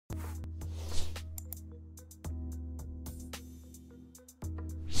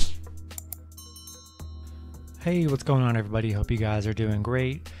Hey, what's going on, everybody? Hope you guys are doing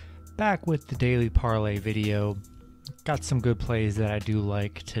great. Back with the daily parlay video. Got some good plays that I do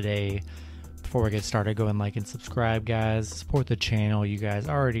like today. Before we get started, go and like and subscribe, guys. Support the channel. You guys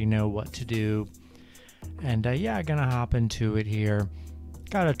already know what to do. And yeah, gonna hop into it here.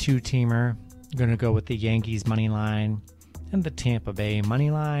 Got a two-teamer. Gonna go with the Yankees money line and the Tampa Bay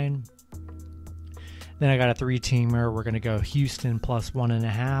money line. Then I got a three-teamer. We're gonna go Houston plus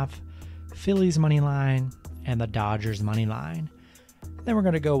 1.5, Phillies money line, and the Dodgers money line. Then we're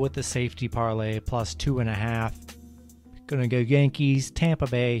going to go with the safety parlay plus 2.5. Going to go Yankees, Tampa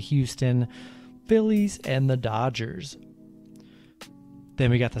Bay, Houston, Phillies, and the Dodgers. Then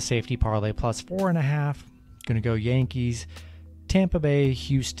we got the safety parlay plus 4.5. Going to go Yankees, Tampa Bay,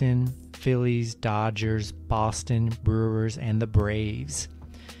 Houston, Phillies, Dodgers, Boston, Brewers, and the Braves.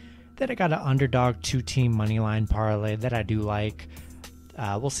 Then I got an underdog two-team money line parlay that I do like.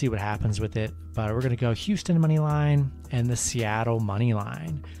 We'll see what happens with it, but we're going to go Houston money line and the Seattle money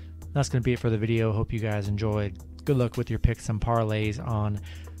line. That's going to be it for the video. Hope you guys enjoyed. Good luck with your picks and parlays on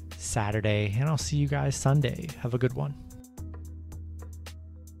Saturday, and I'll see you guys Sunday. Have a good one.